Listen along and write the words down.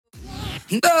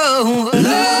Go,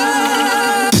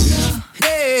 love,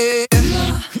 yeah,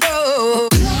 go,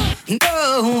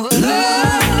 go,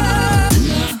 love,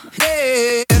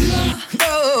 yeah,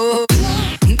 go,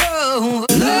 go,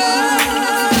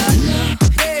 love,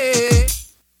 yeah,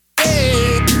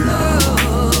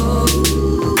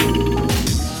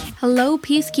 Hello,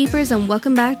 Peacekeepers, and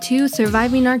welcome back to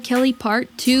Surviving R. Kelly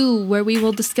Part 2, where we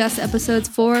will discuss episodes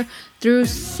 4 through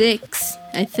 6,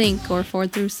 I think, or 4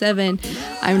 through 7.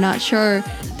 I'm not sure.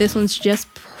 This one's just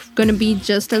going to be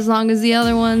just as long as the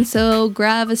other one, so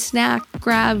grab a snack,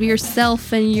 grab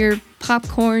yourself and your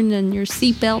popcorn and your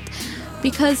seatbelt,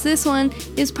 because this one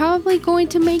is probably going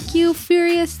to make you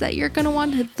furious that you're going to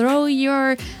want to throw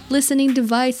your listening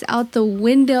device out the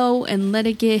window and let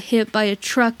it get hit by a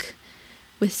truck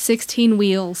with 16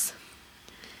 wheels.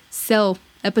 So,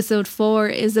 episode 4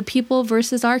 is The People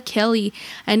vs. R. Kelly,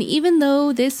 and even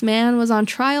though this man was on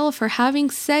trial for having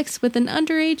sex with an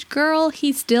underage girl,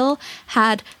 he still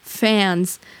had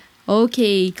fans.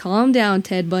 Okay, calm down,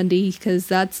 Ted Bundy, because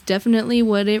that's definitely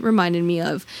what it reminded me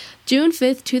of. June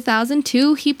 5th,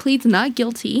 2002, he pleads not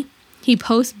guilty. He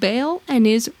posts bail and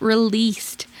is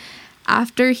released.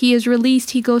 After he is released,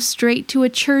 he goes straight to a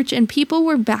church and people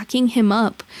were backing him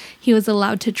up. He was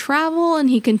allowed to travel and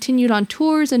he continued on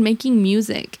tours and making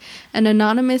music. An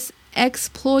anonymous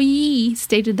ex-employee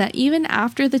stated that even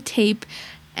after the tape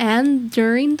and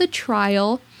during the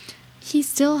trial, he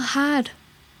still had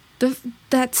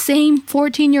that same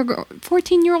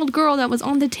 14-year-old girl that was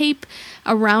on the tape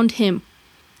around him.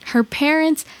 Her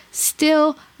parents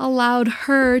still allowed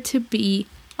her to be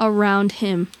around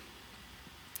him.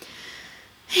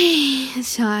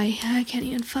 Sigh. I can't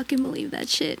even fucking believe that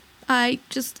shit. It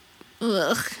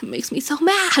makes me so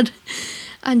mad.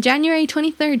 On January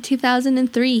 23rd,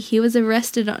 2003, he was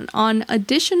arrested on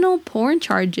additional porn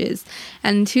charges.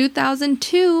 And in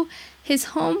 2002, his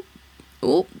home...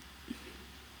 I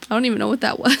don't even know what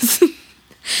that was.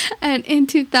 And in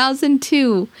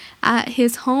 2002, at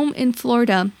his home in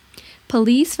Florida,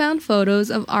 police found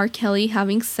photos of R. Kelly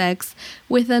having sex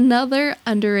with another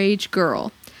underage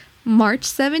girl. March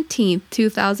 17,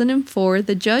 2004,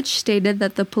 the judge stated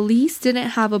that the police didn't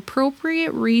have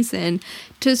appropriate reason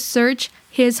to search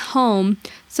his home,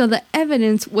 so the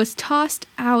evidence was tossed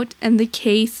out and the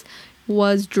case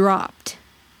was dropped.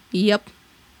 Yep.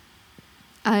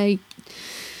 Why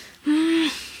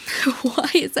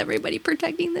is everybody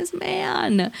protecting this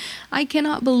man? I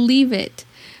cannot believe it.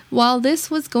 While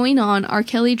this was going on, R.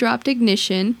 Kelly dropped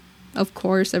Ignition. Of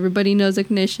course, everybody knows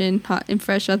Ignition, hot and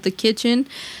fresh out the kitchen.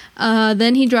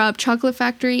 Then he dropped Chocolate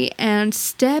Factory and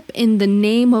Step in the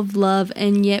Name of Love,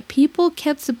 and yet people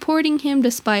kept supporting him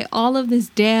despite all of this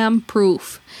damn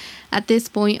proof. At this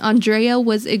point, Andrea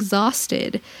was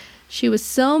exhausted. She was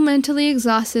so mentally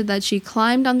exhausted that she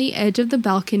climbed on the edge of the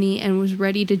balcony and was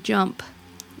ready to jump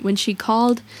when she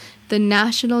called the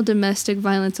National Domestic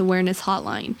Violence Awareness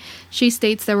Hotline. She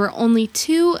states there were only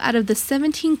 2 out of the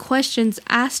 17 questions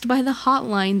asked by the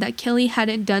hotline that Kelly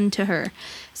hadn't done to her.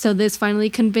 So this finally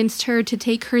convinced her to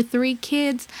take her 3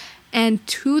 kids and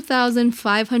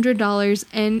 $2,500,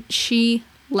 and she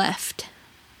left.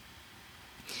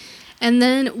 And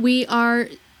then we are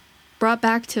brought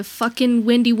back to fucking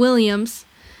Wendy Williams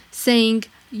saying,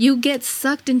 "You get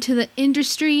sucked into the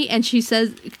industry," and she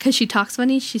says, because she talks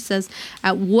funny, she says,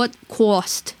 "At what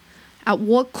cost? At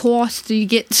what cost do you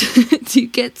get do you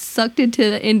get sucked into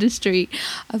the industry?"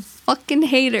 I fucking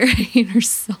hate her. I hate her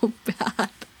so bad.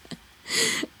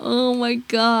 Oh my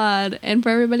god. And for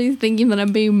everybody thinking that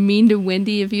I'm being mean to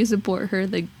Wendy, if you support her,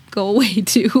 then go away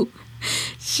too.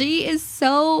 She is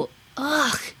so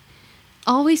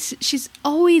she's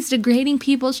always degrading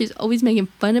people. She's always making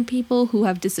fun of people who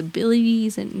have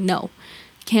disabilities, and no,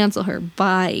 cancel her.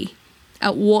 Bye.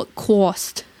 At what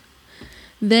cost?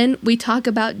 Then we talk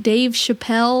about Dave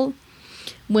Chappelle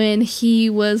when he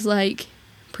was like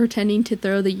pretending to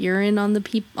throw the urine on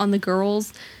the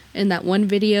girls in that one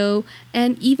video,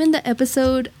 and even the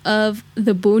episode of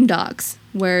The Boondocks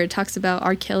where it talks about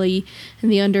R. Kelly and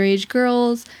the underage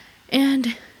girls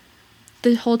and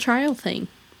the whole trial thing.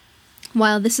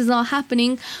 While this is all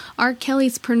happening, R.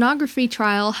 Kelly's pornography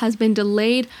trial has been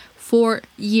delayed for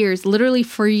years, literally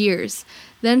for years.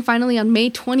 Then finally on May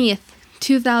 20th,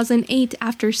 2008,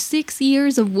 after 6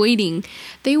 years of waiting,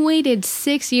 they waited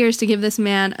 6 years to give this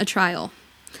man a trial.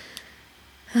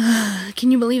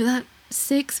 Can you believe that?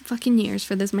 6 fucking years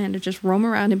for this man to just roam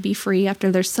around and be free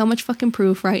after there's so much fucking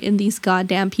proof right in these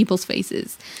goddamn people's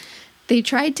faces. They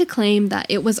tried to claim that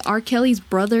it was R. Kelly's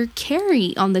brother,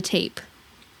 Kerry, on the tape.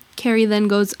 Kerry then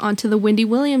goes onto the Wendy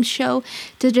Williams show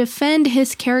to defend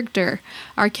his character.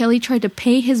 R. Kelly tried to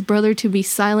pay his brother to be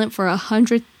silent for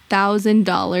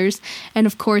 $100,000. And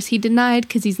of course he denied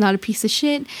because he's not a piece of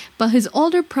shit. But his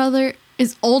older brother,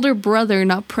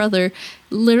 not brother,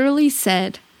 literally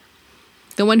said,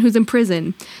 the one who's in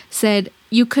prison, said,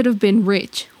 you could have been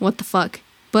rich. What the fuck?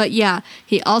 But yeah,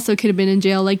 he also could have been in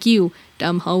jail like you,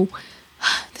 dumb hoe.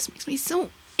 This makes me so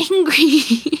angry.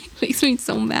 It makes me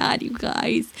so mad, you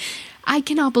guys. I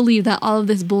cannot believe that all of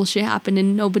this bullshit happened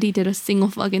and nobody did a single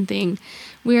fucking thing.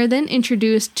 We are then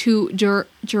introduced to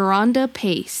Jerhonda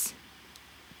Pace.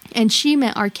 And she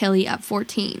met R. Kelly at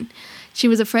 14. She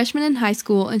was a freshman in high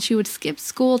school and she would skip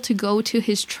school to go to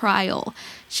his trial.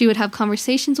 She would have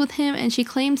conversations with him and she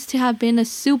claims to have been a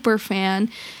super fan.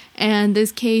 And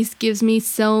this case gives me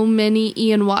so many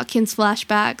Ian Watkins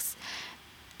flashbacks.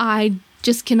 I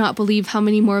just cannot believe how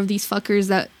many more of these fuckers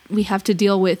that we have to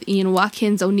deal with. Ian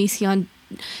Watkins, Onision,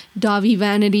 Davi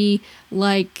Vanity,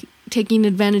 like taking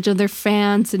advantage of their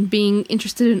fans and being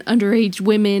interested in underage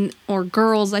women, or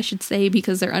girls, I should say,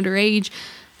 because they're underage.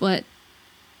 But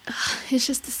it's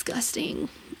just disgusting.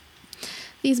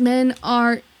 These men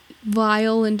are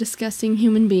vile and disgusting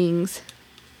human beings.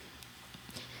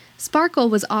 Sparkle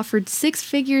was offered 6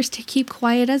 figures to keep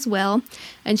quiet as well,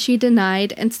 and she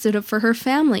denied and stood up for her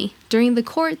family. During the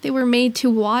court, they were made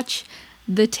to watch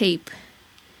the tape.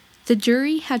 The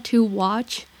jury had to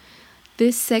watch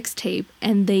this sex tape,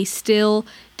 and they still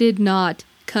did not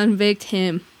convict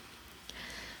him.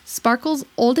 Sparkle's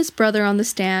oldest brother on the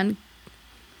stand,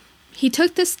 he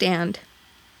took the stand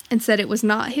and said it was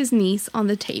not his niece on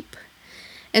the tape.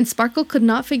 And Sparkle could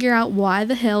not figure out why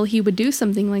the hell he would do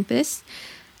something like this.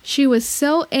 She was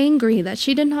so angry that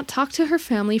she did not talk to her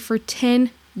family for 10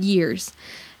 years.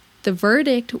 The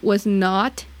verdict was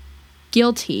not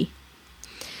guilty.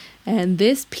 And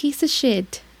this piece of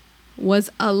shit was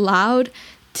allowed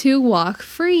to walk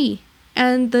free.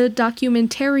 And the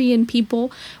documentarian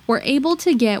people were able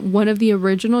to get one of the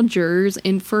original jurors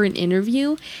in for an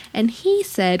interview. And he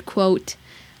said, quote,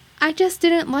 I just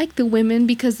didn't like the women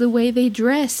because the way they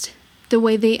dressed, the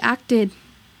way they acted.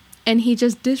 And he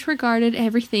just disregarded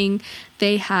everything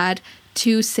they had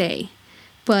to say.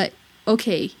 But,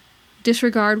 okay,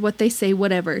 disregard what they say,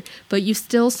 whatever. But you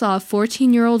still saw a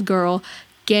 14-year-old girl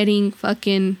getting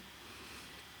fucking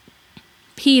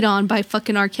peed on by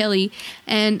fucking R. Kelly.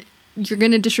 And you're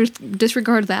gonna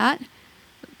disregard that?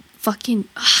 Fucking,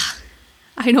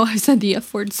 I know I've said the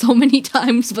F word so many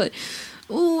times, but,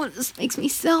 oh, this makes me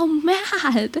so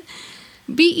mad.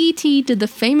 BET did the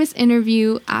famous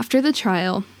interview after the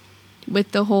trial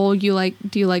with the whole do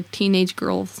you like teenage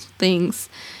girls things.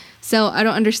 So I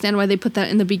don't understand why they put that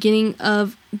in the beginning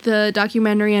of the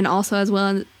documentary and also as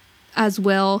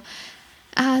well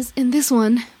as in this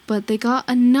one. But they got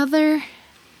another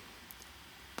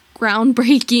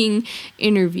groundbreaking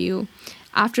interview.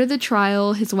 After the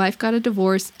trial, his wife got a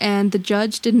divorce and the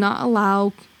judge did not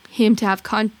allow him to have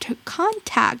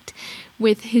contact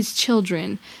with his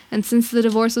children. And since the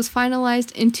divorce was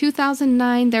finalized in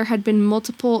 2009, there had been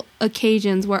multiple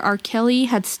occasions where R. Kelly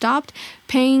had stopped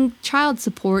paying child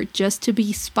support just to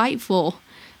be spiteful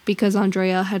because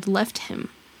Andrea had left him.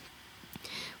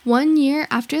 1 year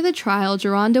after the trial,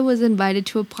 Jerhonda was invited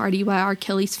to a party by R.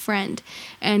 Kelly's friend,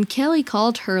 and Kelly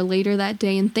called her later that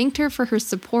day and thanked her for her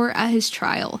support at his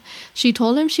trial. She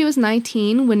told him she was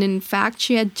 19 when in fact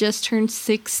she had just turned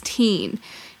 16.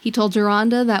 He told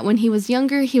Jerhonda that when he was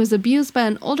younger, he was abused by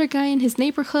an older guy in his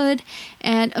neighborhood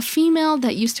and a female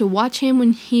that used to watch him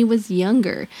when he was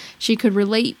younger. She could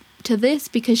relate to this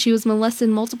because she was molested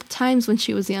multiple times when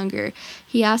she was younger.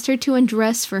 He asked her to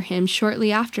undress for him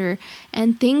shortly after,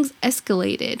 and things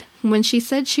escalated. When she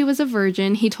said she was a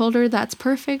virgin, he told her, that's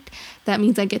perfect. That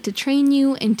means I get to train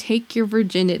you and take your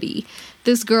virginity.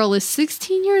 This girl is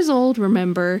 16 years old,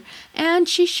 remember, and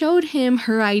she showed him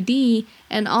her ID,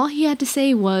 and all he had to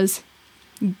say was,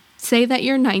 say that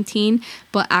you're 19,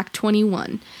 but act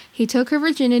 21. He took her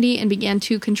virginity and began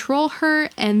to control her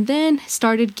and then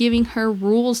started giving her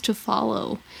rules to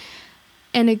follow.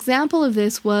 An example of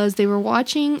this was they were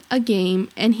watching a game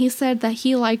and he said that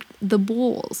he liked the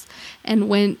Bulls. And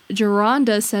when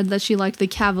Jerhonda said that she liked the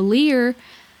Cavalier,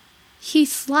 he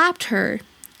slapped her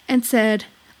and said,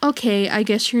 okay, I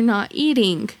guess you're not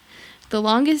eating. The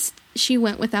longest she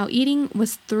went without eating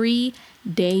was 3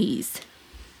 days.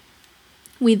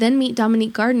 We then meet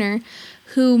Dominique Gardner,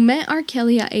 who met R.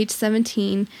 Kelly at age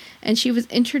 17, and she was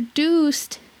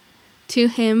introduced to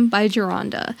him by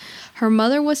Jerhonda. Her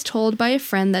mother was told by a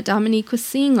friend that Dominique was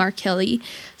seeing R. Kelly,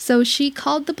 so she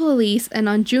called the police, and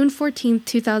on June 14,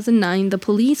 2009, the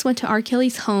police went to R.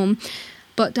 Kelly's home,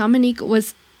 but Dominique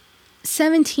was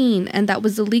 17, and that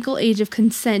was the legal age of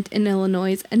consent in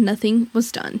Illinois, and nothing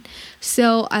was done.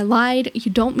 So I lied.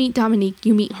 You don't meet Dominique,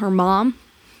 you meet her mom.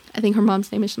 I think her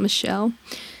mom's name is Michelle.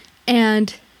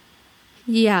 And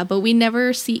yeah, but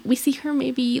we see her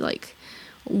maybe like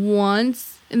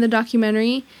once in the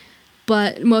documentary,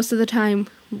 but most of the time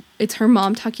it's her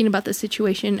mom talking about the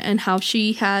situation and how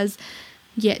she has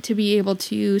yet to be able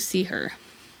to see her.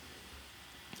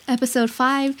 Episode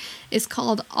 5 is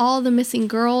called All the Missing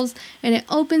Girls, and it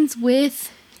opens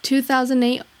with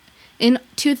 2008. In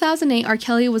 2008, R.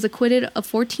 Kelly was acquitted of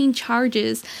 14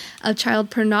 charges of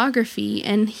child pornography,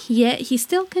 and yet he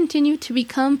still continued to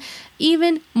become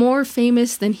even more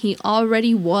famous than he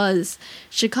already was.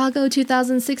 Chicago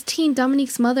 2016,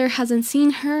 Dominique's mother hasn't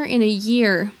seen her in a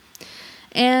year.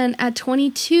 And at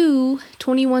 22,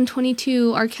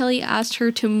 R. Kelly asked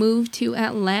her to move to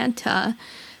Atlanta.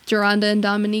 Geronda and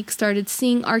Dominique started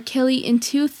seeing R. Kelly in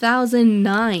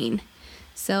 2009.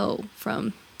 So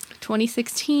from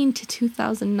 2016 to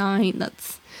 2009,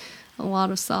 that's a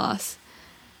lot of sauce.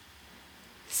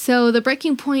 So the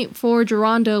breaking point for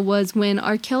Geronda was when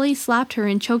R. Kelly slapped her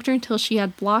and choked her until she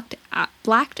had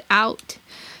blacked out.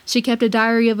 She kept a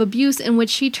diary of abuse in which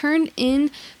she turned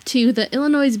in to the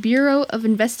Illinois Bureau of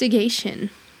Investigation.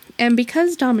 And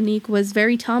because Dominique was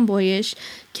very tomboyish,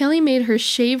 Kelly made her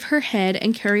shave her head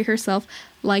and carry herself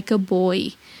like a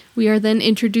boy. We are then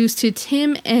introduced to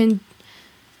Tim and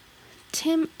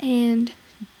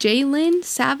Jalen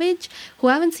Savage, who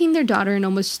haven't seen their daughter in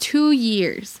almost 2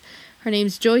 years. Her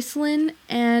name's Joycelyn,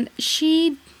 and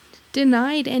she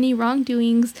denied any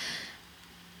wrongdoings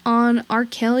on R.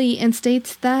 Kelly and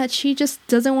states that she just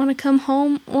doesn't want to come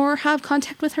home or have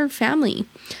contact with her family.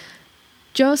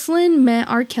 Joycelyn met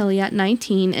R. Kelly at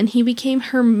 19, and he became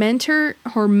her mentor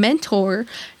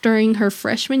during her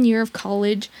freshman year of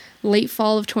college, late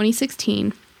fall of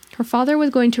 2016. Her father was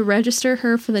going to register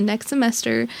her for the next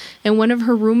semester, and one of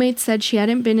her roommates said she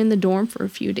hadn't been in the dorm for a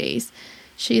few days.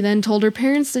 She then told her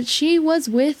parents that she was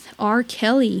with R.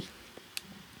 Kelly.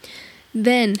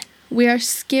 Then we are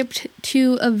skipped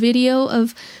to a video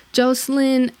of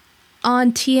Joycelyn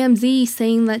on TMZ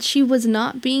saying that she was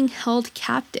not being held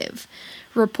captive.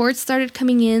 Reports started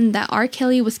coming in that R.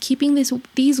 Kelly was keeping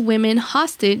these women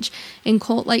hostage in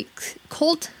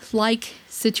cult-like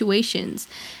situations,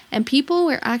 and people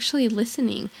were actually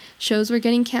listening. Shows were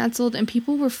getting canceled, and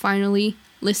people were finally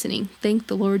listening. Thank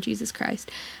the Lord Jesus Christ.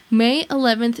 May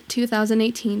 11th,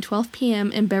 2018, 12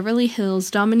 p.m. in Beverly Hills,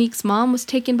 Dominique's mom was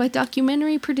taken by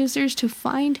documentary producers to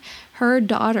find her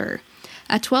daughter.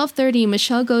 At 12:30,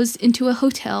 Michelle goes into a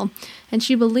hotel, and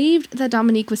she believed that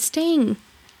Dominique was staying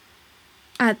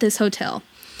at this hotel.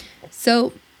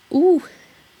 So,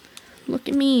 look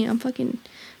at me. I'm fucking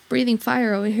breathing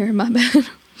fire over here. My bad.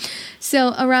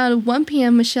 So, around 1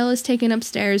 p.m., Michelle is taken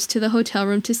upstairs to the hotel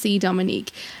room to see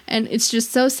Dominique. And it's just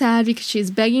so sad because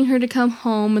she's begging her to come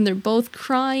home, and they're both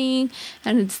crying.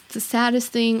 And it's the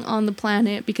saddest thing on the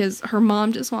planet because her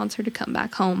mom just wants her to come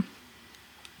back home.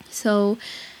 So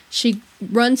she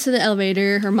runs to the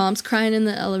elevator. Her mom's crying in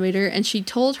the elevator, and she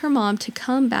told her mom to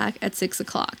come back at 6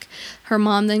 o'clock. Her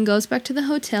mom then goes back to the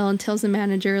hotel and tells the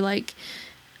manager, like,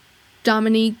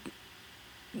 Dominique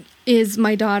is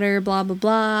my daughter, blah, blah,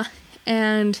 blah,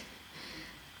 and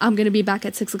I'm going to be back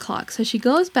at 6 o'clock. So she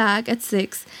goes back at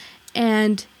 6,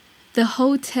 and the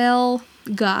hotel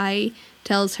guy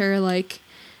tells her, like,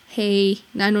 hey,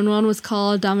 911 was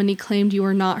called. Dominique claimed you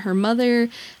are not her mother.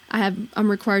 I'm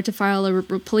required to file a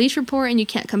police report, and you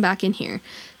can't come back in here.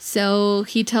 So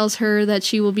he tells her that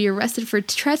she will be arrested for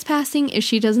trespassing if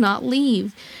she does not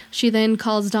leave. She then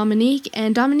calls Dominique,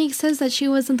 and Dominique says that she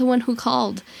wasn't the one who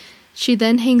called. She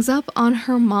then hangs up on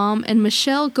her mom, and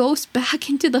Michelle goes back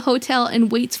into the hotel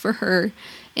and waits for her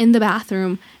in the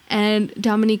bathroom. And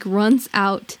Dominique runs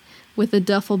out with a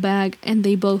duffel bag, and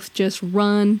they both just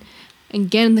run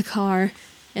and get in the car,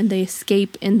 and they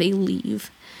escape, and they leave.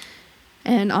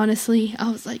 And honestly,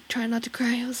 I was like, trying not to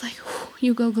cry. I was like,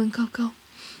 you go, Glenn, go.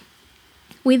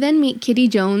 We then meet Kitty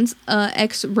Jones,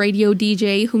 ex-radio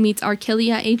DJ who meets R.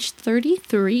 Kelly at age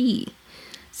 33.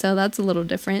 So that's a little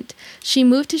different. She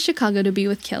moved to Chicago to be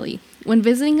with Kelly. When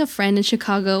visiting a friend in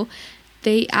Chicago,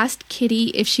 they asked Kitty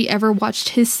if she ever watched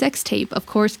his sex tape. Of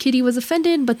course, Kitty was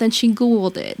offended, but then she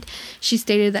Googled it. She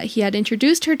stated that he had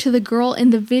introduced her to the girl in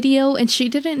the video, and she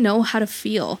didn't know how to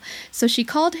feel. So she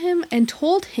called him and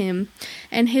told him,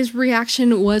 and his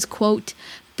reaction was, quote,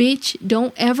 "Bitch,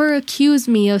 don't ever accuse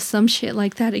me of some shit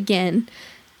like that again.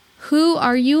 Who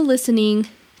are you listening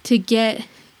to? Get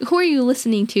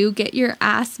your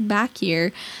ass back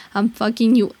here. I'm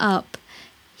fucking you up."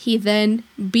 He then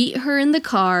beat her in the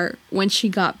car when she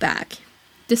got back.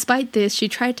 Despite this, she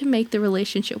tried to make the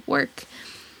relationship work.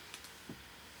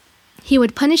 He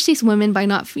would punish these women by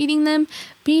not feeding them,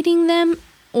 beating them,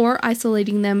 or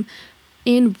isolating them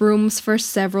in rooms for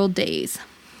several days.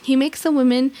 He makes the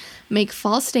women make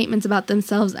false statements about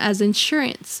themselves as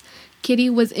insurance. Kitty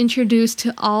was introduced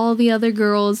to all the other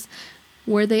girls,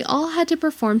 where they all had to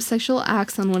perform sexual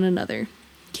acts on one another.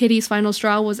 Kitty's final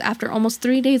straw was after almost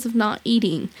 3 days of not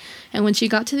eating, and when she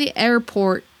got to the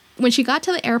airport,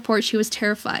 she was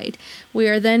terrified. We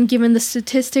are then given the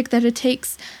statistic that it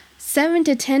takes 7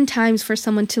 to 10 times for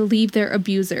someone to leave their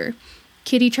abuser.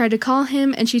 Kitty tried to call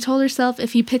him, and she told herself,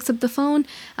 if he picks up the phone,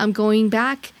 I'm going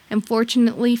back. And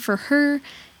fortunately for her,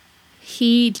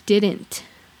 he didn't.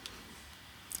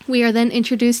 We are then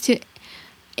introduced to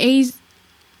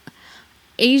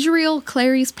Azriel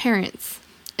Clary's parents,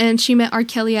 and she met R.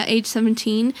 Kelly at age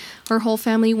 17. Her whole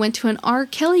family went to an R.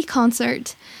 Kelly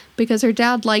concert because her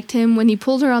dad liked him when he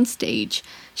pulled her on stage.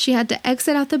 She had to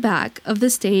exit out the back of the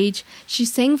stage. She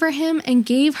sang for him and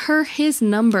gave her his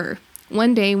number.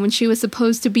 One day, when she was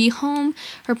supposed to be home,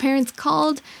 her parents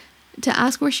called to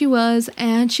ask where she was,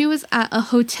 and she was at a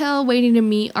hotel waiting to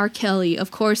meet R. Kelly. Of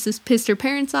course, this pissed her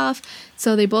parents off,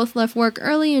 so they both left work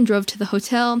early and drove to the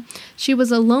hotel. She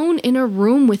was alone in a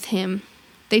room with him.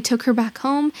 They took her back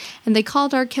home, and they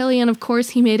called R. Kelly, and of course,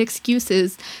 he made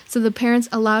excuses, so the parents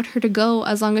allowed her to go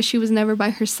as long as she was never by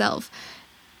herself.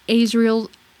 Azriel,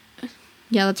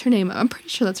 yeah, that's her name. I'm pretty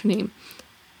sure that's her name.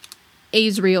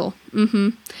 Azriel.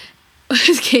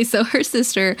 Okay, so her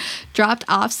sister dropped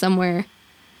off somewhere.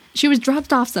 She was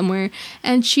dropped off somewhere,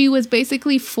 and she was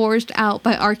basically forced out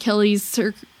by R. Kelly's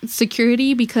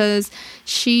security because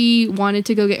she wanted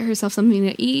to go get herself something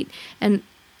to eat, and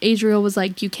Adriel was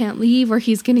like, you can't leave or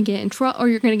he's going to get in trouble, or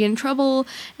you're going to get in trouble,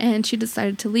 and she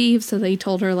decided to leave. So they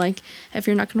told her, like, if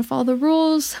you're not going to follow the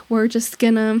rules, we're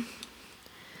going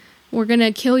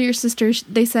to kill your sister.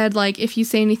 They said, like, if you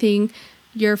say anything,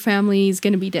 your family's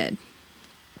going to be dead.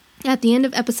 At the end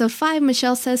of episode 5,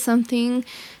 Michelle says something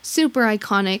super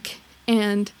iconic,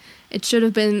 and it should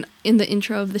have been in the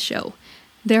intro of the show.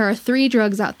 There are 3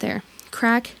 drugs out there: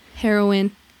 crack,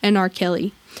 heroin, and R.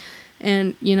 Kelly.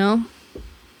 And, you know,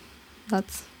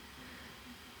 that's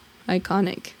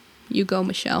iconic. You go,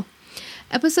 Michelle.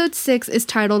 Episode 6 is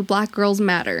titled Black Girls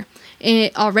Matter.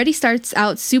 It already starts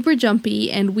out super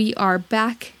jumpy, and we are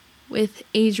back with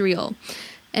Adriel.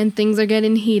 And things are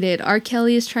getting heated. R.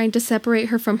 Kelly is trying to separate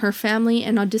her from her family,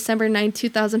 and on December 9,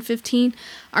 2015,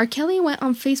 R. Kelly went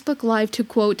on Facebook Live to,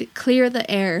 quote, clear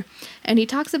the air. And he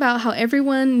talks about how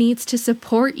everyone needs to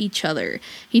support each other.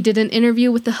 He did an interview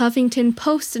with the Huffington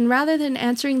Post, and rather than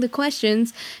answering the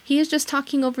questions, he is just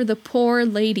talking over the poor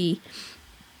lady.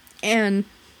 And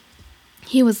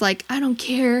he was like, I don't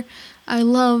care. I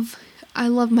love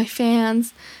my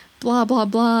fans. Blah, blah,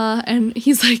 blah. And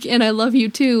he's like, and I love you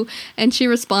too. And she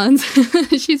responds,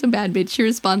 she's a bad bitch. She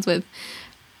responds with,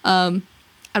 I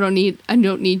don't need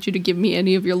you to give me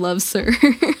any of your love, sir.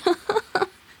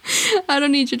 I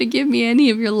don't need you to give me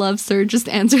any of your love, sir. Just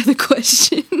answer the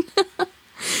question.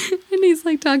 And he's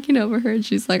like talking over her, and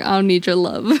she's like, I don't need your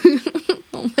love.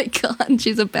 Oh my God,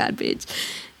 she's a bad bitch.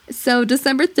 So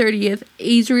December 30th,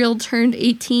 Azriel turned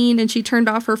 18, and she turned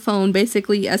off her phone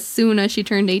basically as soon as she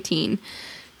turned 18.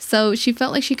 So she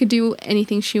felt like she could do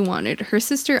anything she wanted. Her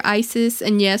sister Isis,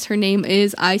 and yes, her name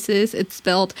is Isis. It's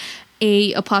spelled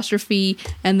A'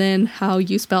 and then how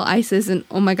you spell Isis. And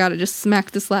oh my God, I just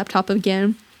smacked this laptop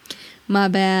again. My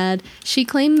bad. She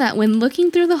claimed that when looking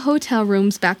through the hotel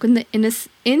rooms back when the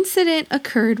incident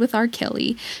occurred with R.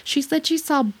 Kelly, she said she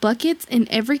saw buckets in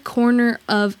every corner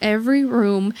of every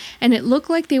room, and it looked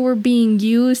like they were being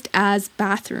used as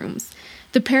bathrooms.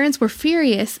 The parents were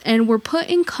furious and were put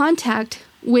in contact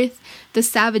with the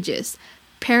Savages,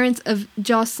 parents of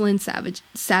Jocelyn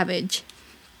Savage.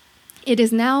 It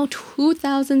is now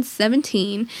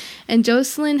 2017, and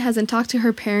Jocelyn hasn't talked to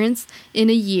her parents in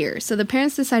a year. So the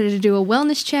parents decided to do a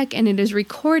wellness check, and it is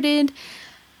recorded.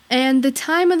 And the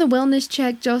time of the wellness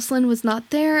check, Jocelyn was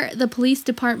not there. The police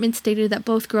department stated that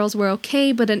both girls were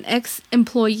okay, but an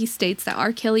ex-employee states that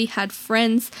R. Kelly had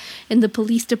friends in the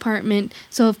police department.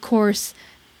 So of course,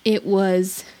 it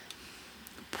was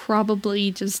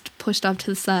probably just pushed off to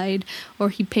the side, or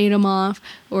he paid him off,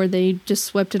 or they just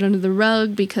swept it under the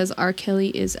rug because R. Kelly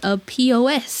is a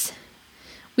POS.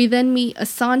 We then meet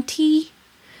Asante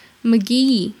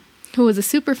McGee, who was a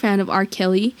super fan of R.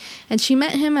 Kelly, and she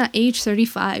met him at age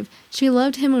 35. She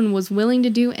loved him and was willing to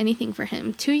do anything for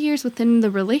him. 2 years within the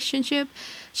relationship,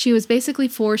 she was basically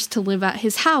forced to live at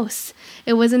his house.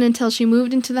 It wasn't until she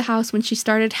moved into the house when she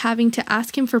started having to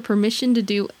ask him for permission to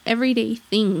do everyday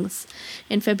things.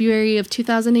 In February of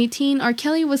 2018, R.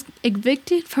 Kelly was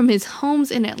evicted from his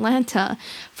homes in Atlanta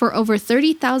for over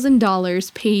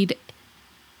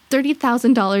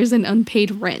 $30,000 in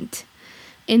unpaid rent.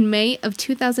 In May of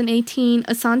 2018,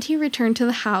 Asante returned to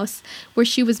the house where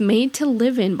she was made to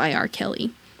live in by R.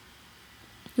 Kelly.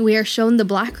 We are shown the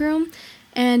black room,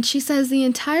 and she says the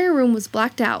entire room was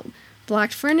blacked out.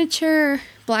 Black furniture,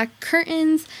 black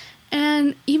curtains,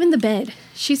 and even the bed.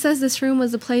 She says this room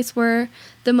was a place where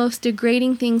the most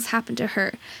degrading things happened to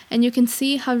her, and you can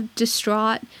see how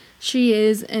distraught she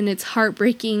is, and it's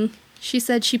heartbreaking. She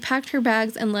said she packed her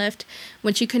bags and left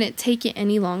when she couldn't take it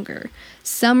any longer.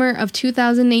 Summer of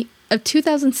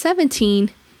 2017,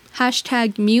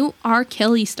 hashtag Mute R.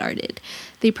 Kelly started.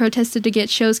 They protested to get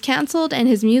shows canceled and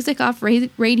his music off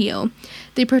radio.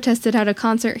 They protested at a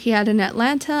concert he had in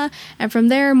Atlanta, and from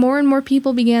there, more and more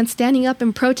people began standing up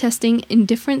and protesting in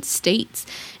different states.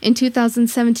 In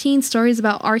 2017, stories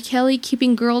about R. Kelly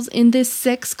keeping girls in this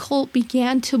sex cult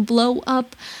began to blow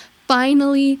up.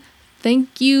 Finally,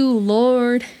 thank you,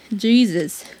 Lord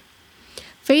Jesus.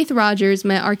 Faith Rogers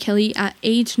met R. Kelly at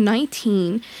age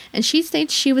 19, and she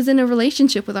states she was in a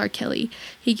relationship with R. Kelly.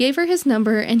 He gave her his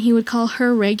number, and he would call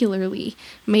her regularly.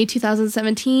 May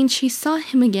 2017, she saw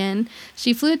him again.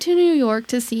 She flew to New York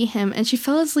to see him, and she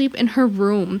fell asleep in her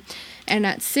room. And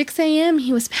at 6 a.m.,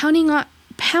 he was pounding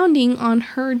on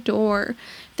her door.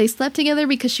 They slept together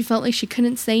because she felt like she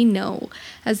couldn't say no.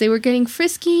 As they were getting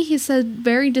frisky, he said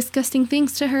very disgusting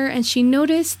things to her, and she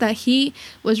noticed that he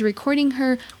was recording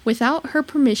her without her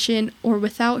permission or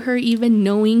without her even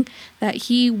knowing that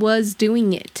he was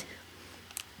doing it.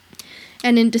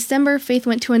 And in December, Faith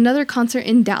went to another concert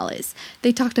in Dallas.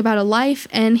 They talked about a life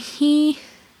and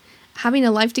having a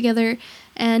life together,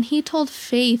 and he told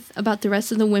Faith about the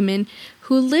rest of the women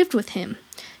who lived with him.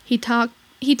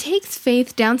 He takes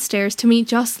Faith downstairs to meet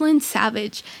Jocelyn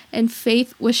Savage, and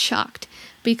Faith was shocked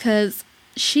because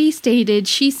she stated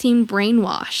she seemed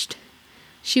brainwashed.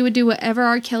 She would do whatever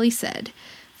R. Kelly said.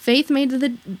 Faith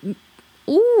made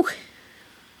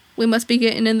we must be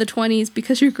getting in the 20s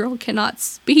because your girl cannot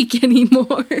speak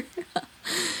anymore.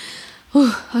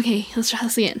 Okay, let's try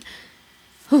this again.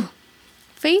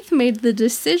 Faith made the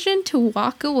decision to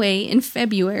walk away in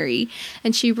February,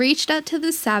 and she reached out to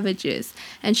the Savages,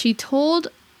 and she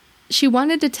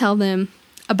wanted to tell them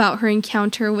about her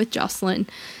encounter with Jocelyn.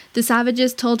 The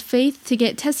Savages told Faith to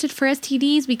get tested for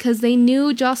STDs because they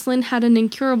knew Jocelyn had an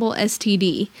incurable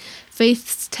STD.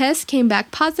 Faith's test came back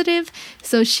positive,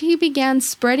 so she began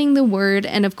spreading the word,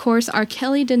 and of course R.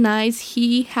 Kelly denies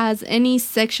he has any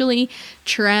sexually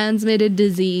transmitted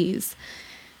disease.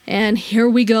 And here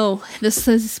we go. This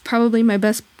is probably my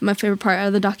favorite part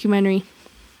of the documentary.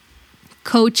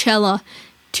 Coachella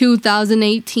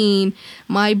 2018.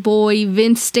 My boy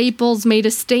Vince Staples made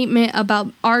a statement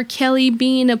about R. Kelly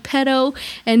being a pedo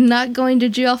and not going to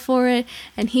jail for it.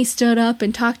 And he stood up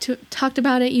and talked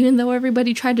about it, even though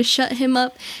everybody tried to shut him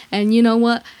up. And you know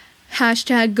what?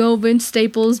 Hashtag go Vince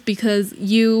Staples, because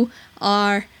you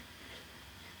are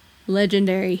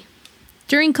legendary.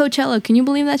 During Coachella, can you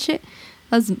believe that shit?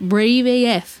 That's brave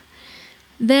AF.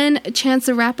 Then Chance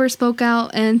the Rapper spoke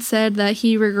out and said that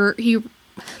he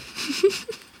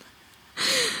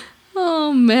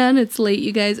oh man, it's late,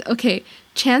 you guys. Okay,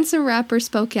 Chance the Rapper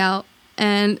spoke out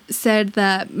and said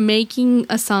that making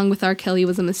a song with R. Kelly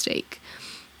was a mistake.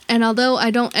 And although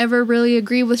I don't ever really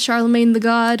agree with Charlemagne the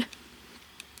God,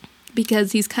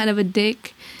 because he's kind of a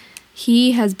dick,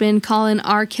 he has been calling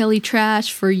R. Kelly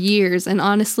trash for years, and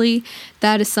honestly,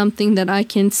 that is something that I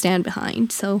can stand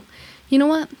behind. So, you know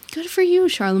what? Good for you,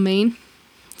 Charlemagne.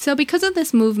 So because of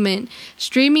this movement,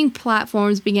 streaming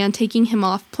platforms began taking him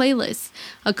off playlists.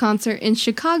 A concert in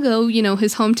Chicago,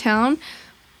 his hometown,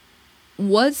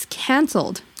 was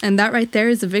canceled. And that right there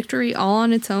is a victory all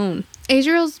on its own.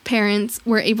 Adriel's parents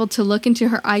were able to look into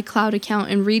her iCloud account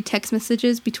and read text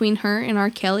messages between her and R.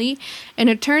 Kelly, and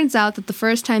it turns out that the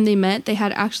first time they met, they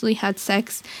had actually had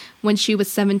sex when she was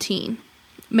 17.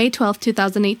 May 12,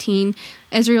 2018,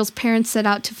 Adriel's parents set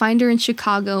out to find her in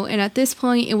Chicago, and at this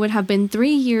point, it would have been 3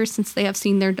 years since they have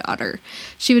seen their daughter.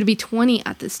 She would be 20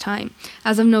 at this time.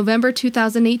 As of November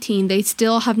 2018, they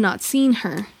still have not seen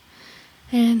her.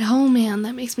 And oh man,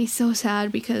 that makes me so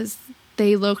sad because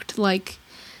they looked like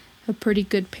a pretty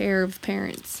good pair of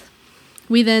parents.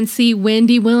 We then see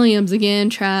Wendy Williams again,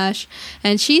 trash.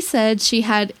 And she said she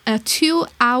had a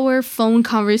 2-hour phone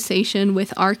conversation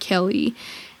with R. Kelly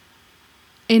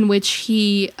in which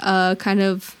he kind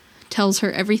of tells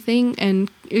her everything and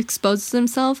exposes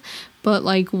himself. But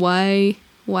like, why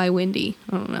Wendy?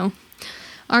 I don't know.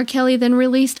 R. Kelly then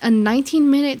released a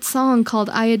 19-minute song called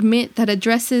I Admit that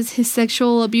addresses his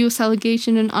sexual abuse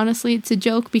allegation, and honestly it's a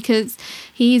joke because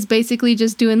he's basically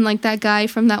just doing like that guy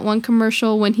from that one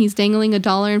commercial when he's dangling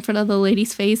 $1 in front of the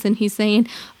lady's face and he's saying,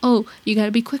 oh, you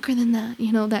gotta be quicker than that,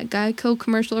 you know, that Geico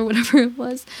commercial or whatever it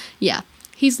was. Yeah,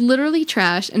 he's literally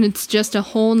trash, and it's just a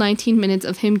whole 19 minutes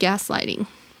of him gaslighting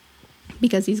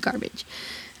because he's garbage.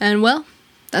 And well,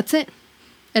 that's it.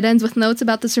 It ends with notes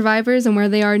about the survivors and where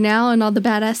they are now and all the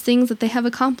badass things that they have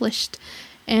accomplished.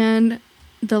 And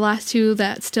the last two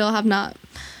that still have not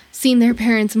seen their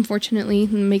parents, unfortunately,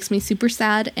 makes me super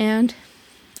sad. And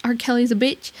R. Kelly's a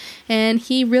bitch. And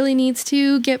he really needs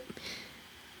to get,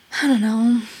 I don't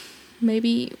know,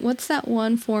 maybe, what's that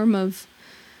one form of,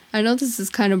 I know this is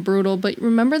kind of brutal, but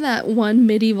remember that one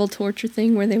medieval torture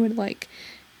thing where they would, like,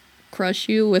 crush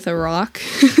you with a rock?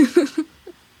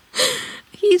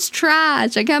 He's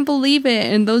trash. I can't believe it.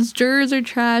 And those jurors are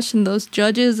trash, and those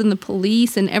judges and the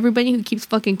police and everybody who keeps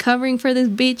fucking covering for this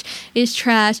bitch is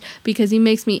trash because he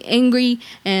makes me angry,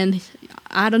 and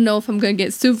I don't know if I'm gonna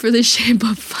get sued for this shit,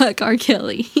 but fuck R.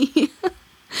 Kelly.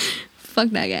 Fuck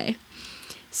that guy.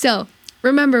 So,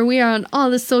 remember, we are on all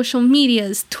the social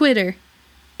medias, Twitter,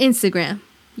 Instagram,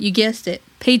 you guessed it,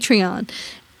 Patreon,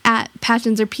 at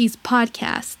Passions or Peace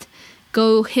Podcast.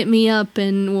 Go hit me up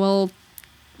and we'll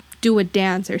do a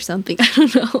dance or something. I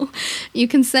don't know. You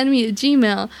can send me a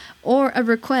Gmail or a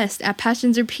request at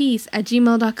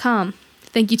passionsorpeace@gmail.com.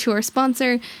 Thank you to our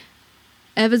sponsor,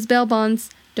 Eva's Bail Bonds.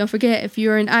 Don't forget, if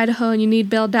you're in Idaho and you need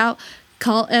bailed out,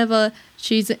 call Eva.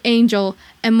 She's an angel.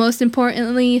 And most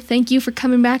importantly, thank you for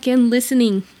coming back and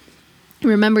listening.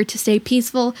 Remember to stay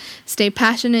peaceful, stay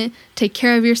passionate, take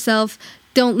care of yourself.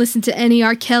 Don't listen to any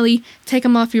R. Kelly. Take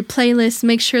him off your playlist.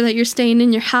 Make sure that you're staying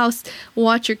in your house.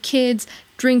 Watch your kids.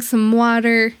 Drink some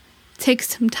water. Take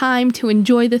some time to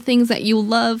enjoy the things that you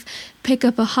love. Pick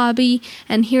up a hobby.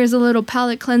 And here's a little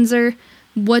palate cleanser.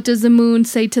 What does the moon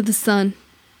say to the sun?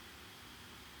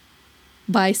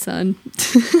 Bye, sun.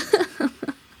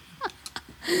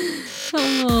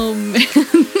 Oh, man.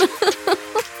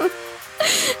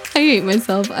 I hate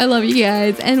myself. I love you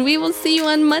guys. And we will see you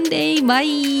on Monday.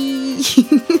 Bye.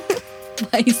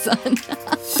 Bye, son.